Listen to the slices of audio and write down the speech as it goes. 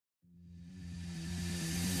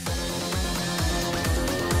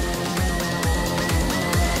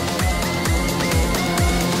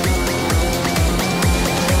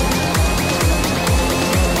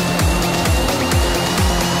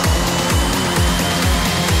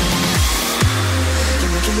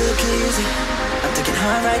crazy. I'm thinking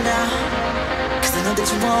hard right now, cause I know that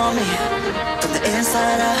you want me from the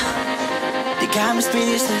inside out. You got me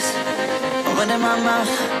speechless, open in my mouth.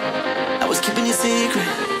 I was keeping you secret,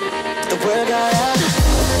 but the word got out.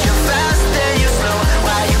 You're fast, then you slow.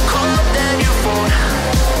 Why you cold, then you fall.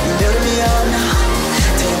 You building me up now,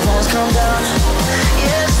 till your walls come down.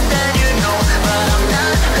 Yes, then you know, but I'm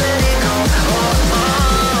not letting go. Oh,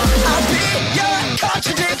 oh. I'll be your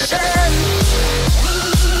contradiction.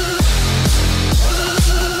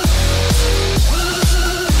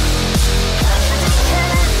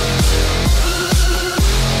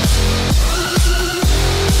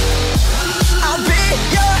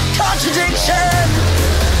 Contradiction.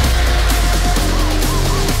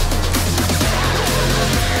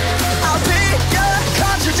 I'll be your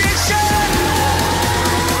contradiction.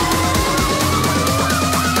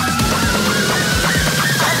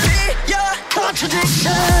 I'll be your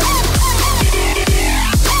contradiction.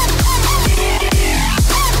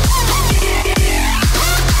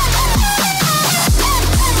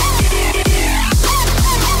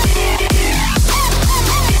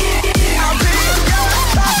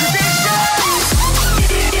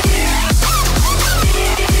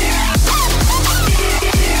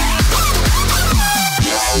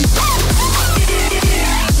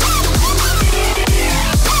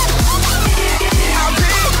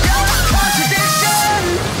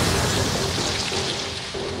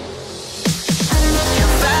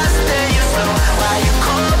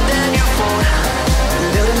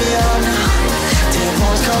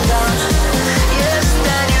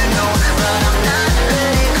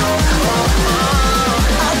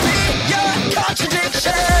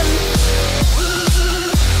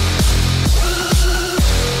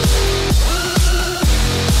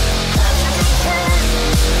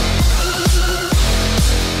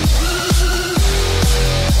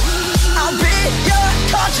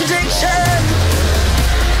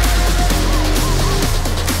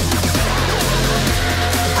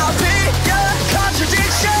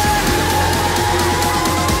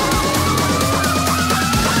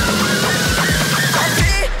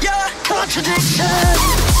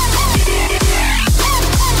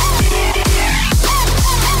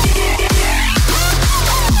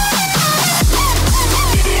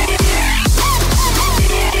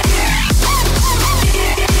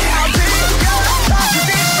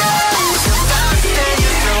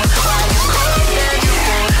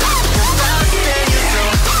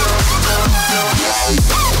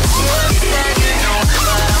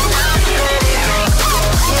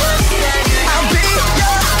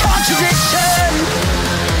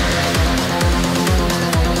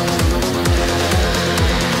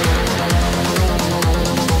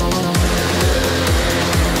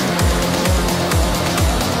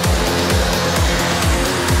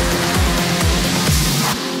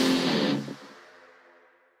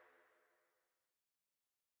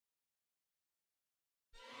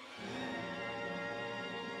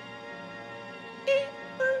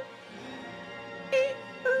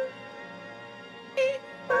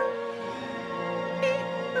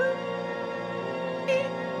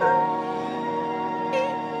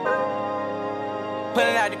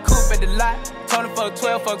 Pulling out the coupe at the lot, Tony fuck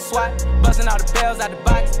 12, fuck SWAT, busting all the bells out the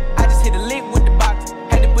box. I just hit a lick with the box,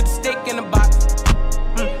 had to put the stick in the box.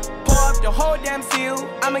 Pour up the whole damn seal,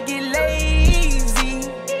 I'ma get lazy.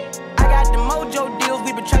 I got the mojo deals,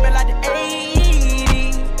 we been trapping like the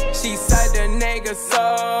 80s. She said the nigga so,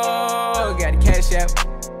 got the cash out.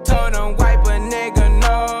 Told him wipe a nigga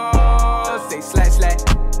no, say slash slash.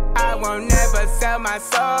 I won't never sell my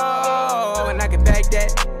soul, and I can back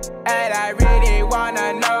that. And I really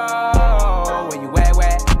wanna know where you at,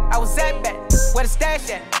 where I was at back, where the stash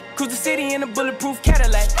at. Cruise the city in a bulletproof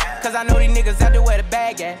Cadillac, cause I know these niggas out there where the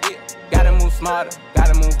bag at. Gotta move smarter,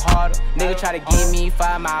 gotta move harder. Nigga try to give me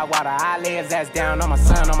 5 mile water, I lay his ass down on my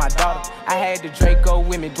son, on my daughter. I had the Draco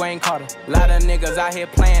with me, Dwayne Carter. Lot of niggas out here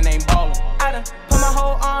playing, ain't ballin'. I done put my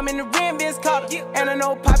whole arm in the rim, Vince Carter. And I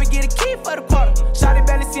know Poppy get a key for the quarter. Shawty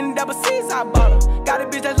barely seen the double C's, I bought her. Got a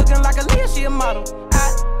bitch that's looking like a Leah, she a model.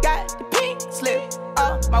 I got the pink slip,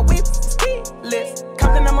 my whip is keyless.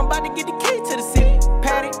 Compton, I'm about to get the key to the city.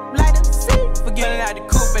 Patty, light up the seat. Forgetting out the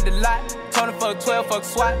coupe at the lot. Tony fuck 12, fuck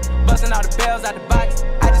SWAT. Busting all the bells out the box.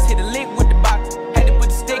 I just hit a lick with the box. Had to put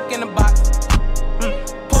the stick in the box.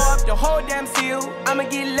 Pour up the whole damn seal, I'ma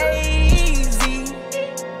get lazy.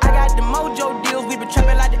 I got the mojo deals, we been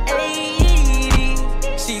trapping like the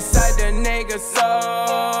 80s. She said the nigga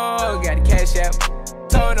so, got the cash out.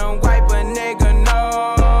 Told him wipe a nigga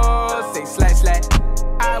no, say slash slash.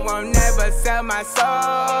 I won't never sell my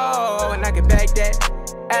soul, and I can back that.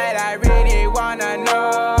 And I really wanna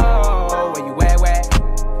know where you at, where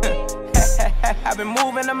been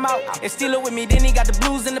moving them out. And steal it with me, then he got the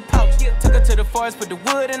blues in the pouch. Took her to the forest, put the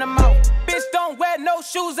wood in her mouth. Bitch, don't wear no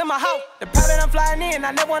shoes in my house. The private I'm flying in,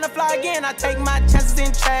 I never wanna fly again. I take my chances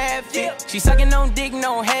in traffic. She sucking on dick,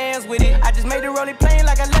 no hands with it. I just made the rolling plane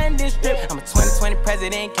like a landing strip. I'm a 2020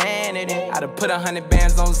 president candidate. I done put 100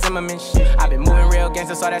 bands on Zimmerman shit. I been moving real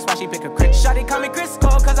gangster, so that's why she pick a crit. Shawty call me Chris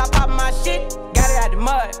Cole, cause I pop my shit. Got it out the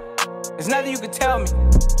mud, there's nothing you can tell me.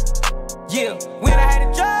 Yeah, when I had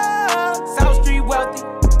a job, South Street wealthy.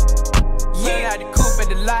 Yeah, I had the coupe at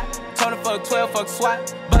the lot. Told him fuck 12, fuck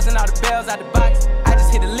SWAT. Busting all the bells out the box. I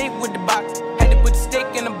just hit a lick with the box. Had to put the stick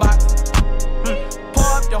in the box.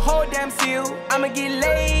 Pour up the whole damn seal. I'ma get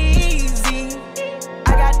lazy.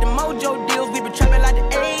 I got the mojo deals. We been trapping like the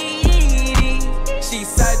 80s. She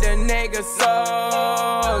said the nigga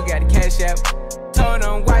so. Got the cash app. Told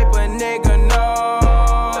him wipe a nigga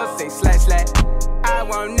no. Say slash slash. I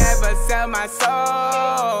won't never sell my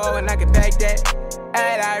soul. And I can back that.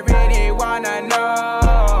 And I really wanna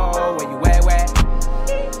know where you at, where?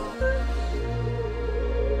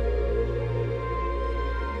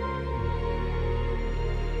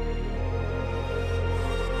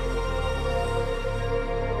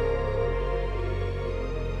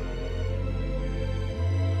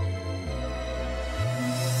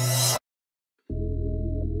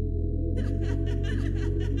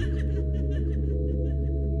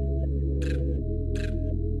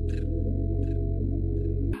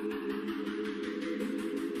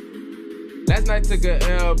 Last night took a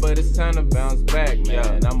L, but it's time to bounce back, man.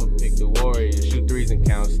 Yeah. I'ma pick the Warriors, shoot threes and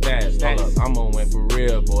count stats. Hold up, I'ma win for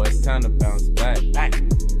real, boy. It's time to bounce back.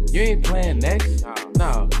 You ain't playing next?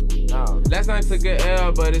 No. Last night took a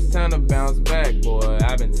L, but it's time to bounce back, boy.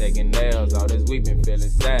 I've been taking L's all this week, been feeling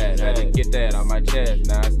sad. Had to get that off my chest,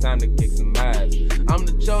 now it's time to kick some ass. I'm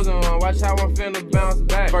the chosen one, watch how I'm finna bounce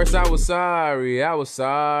back. First I was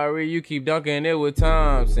sorry. You keep dunking it with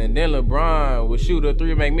Thompson. Then LeBron would shoot a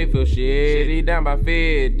three, make me feel shitty. Down by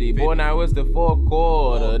 50, boy, now it's the fourth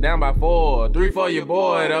quarter. Down by 4, 3 for your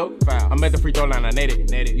boy, though. I'm at the free throw line, I net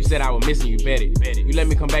it. You said I was missing, you bet it. You let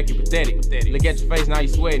me come back, you pathetic. Look at your face, now you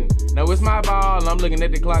sweating. Now it's my ball, I'm looking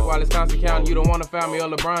at the clock while it's constant counting. You don't wanna foul me or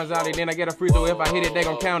LeBron's out it, then I get a free throw. If I hit it, they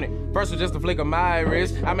gon' count it. First was just a flick of my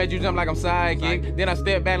wrist. I made you jump like I'm sidekick. Then I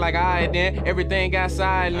stepped back like then everything got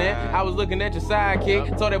silent. I was looking at your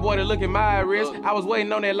sidekick, told that boy to look at my wrist. I was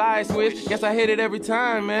waiting on that light switch. Guess I hit it every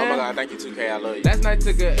time, man. Oh my God, thank you 2K, I love you. Last night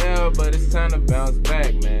took a L, but it's time to bounce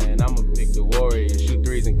back, man. I'ma pick the Warriors, shoot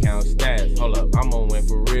threes and count stats. Hold up, I'ma win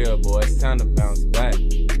for real, boy. It's time to bounce back.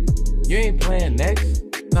 You ain't playing next?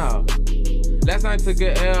 No. Last night took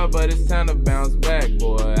a L, but it's time to bounce back,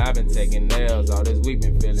 boy. I've been taking L's all this week,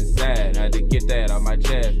 been feeling sad. Had to get that off my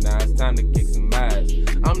chest, now it's time to kick some ass.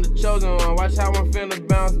 I'm the chosen one, watch how I'm finna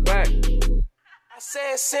bounce back. I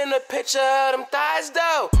said send a picture of them thighs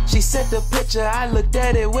though. She sent the picture, I looked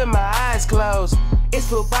at it with my eyes closed. It's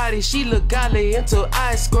full body, she looked godly until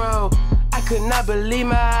I scroll. I could not believe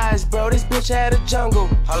my eyes, bro. This bitch had a jungle.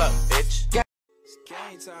 Hold up, bitch. It's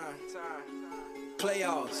game time.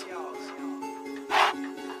 Playoffs.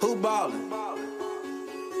 Who ballin'?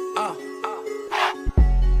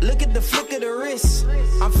 Look at the flick of the wrist.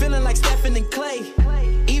 I'm feeling like Stephen and Clay.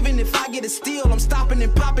 Even if I get a steal, I'm stopping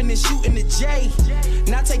and popping and shooting the J.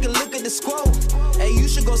 Now take a look at the squad. Hey, you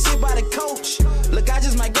should go sit by the coach. Look, I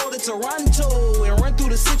just might go to Toronto and run through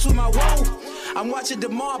the 6 with my woe. I'm watching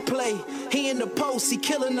DeMar play. He in the post, he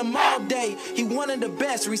killing them all day. He one of the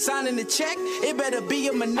best, resigning the check. It better be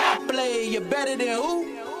a monopoly. You're better than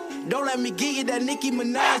who? Don't let me give you that Nicki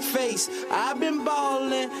Minaj face. I've been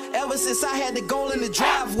ballin' ever since I had the goal in the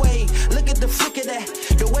driveway. Look at the flick of that.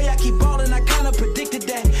 The way I keep ballin', I kinda predicted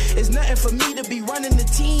that. It's nothing for me to be running the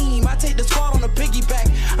team. I take the squad on a piggyback.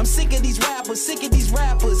 I'm sick of these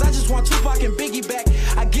rappers, I just want Tupac and Biggie back.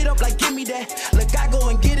 I get up like, give me that. Look, I go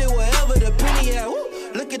and get it wherever the penny at. Woo.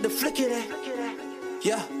 Look at the flick of that.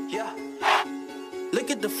 Yeah.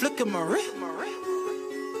 Look at the flick of my wrist.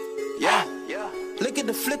 Yeah. Look at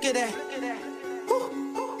the flick of that.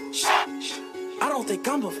 I don't think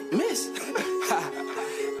I'm a miss.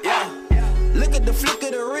 Yeah. Look at the flick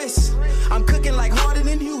of the wrist. I'm cooking like harder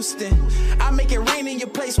than Houston. I make it rain in your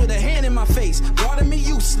place with a hand in my face. Guarding me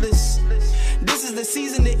useless. This is the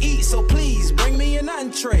season to eat, so please bring me an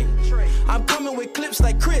entree. I'm coming with clips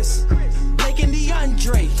like Chris, Blake and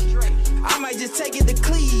DeAndre. I might just take it to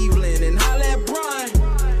Cleveland and holla at Brian.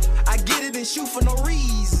 I get it and shoot for no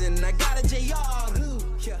reason. I got a JR.